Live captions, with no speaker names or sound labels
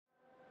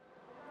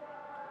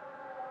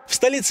В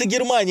столице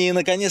Германии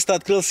наконец-то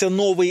открылся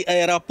новый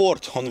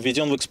аэропорт. Он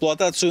введен в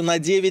эксплуатацию на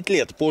 9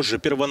 лет позже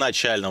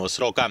первоначального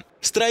срока.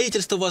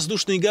 Строительство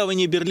воздушной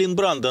гавани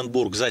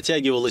Берлин-Бранденбург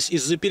затягивалось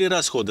из-за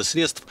перерасхода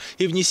средств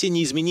и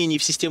внесения изменений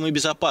в системы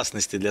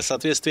безопасности для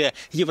соответствия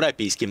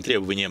европейским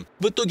требованиям.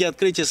 В итоге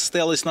открытие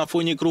состоялось на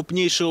фоне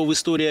крупнейшего в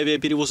истории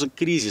авиаперевозок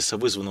кризиса,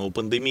 вызванного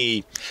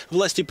пандемией.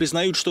 Власти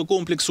признают, что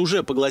комплекс,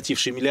 уже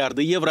поглотивший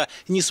миллиарды евро,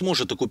 не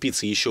сможет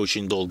окупиться еще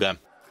очень долго.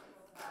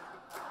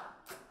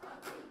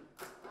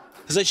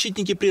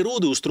 Защитники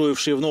природы,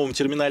 устроившие в новом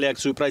терминале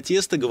акцию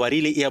протеста,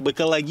 говорили и об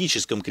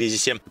экологическом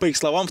кризисе. По их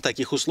словам, в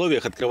таких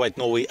условиях открывать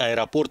новый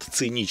аэропорт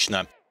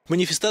цинично.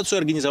 Манифестацию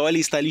организовали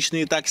и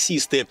столичные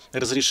таксисты.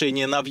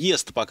 Разрешение на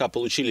въезд пока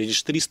получили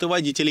лишь 300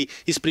 водителей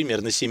из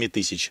примерно 7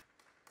 тысяч.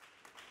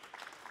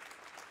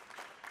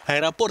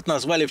 Аэропорт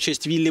назвали в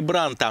честь Вилли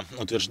Бранта.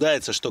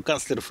 Утверждается, что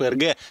канцлер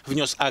ФРГ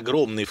внес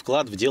огромный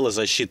вклад в дело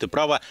защиты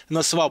права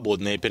на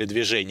свободное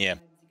передвижение.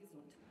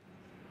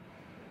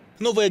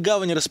 Новая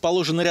гавань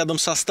расположена рядом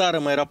со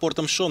старым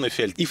аэропортом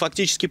Шонефельд и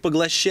фактически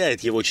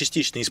поглощает его,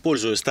 частично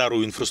используя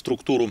старую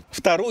инфраструктуру.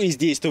 Второй из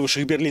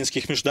действовавших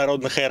берлинских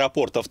международных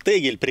аэропортов,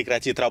 Тегель,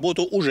 прекратит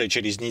работу уже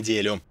через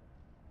неделю.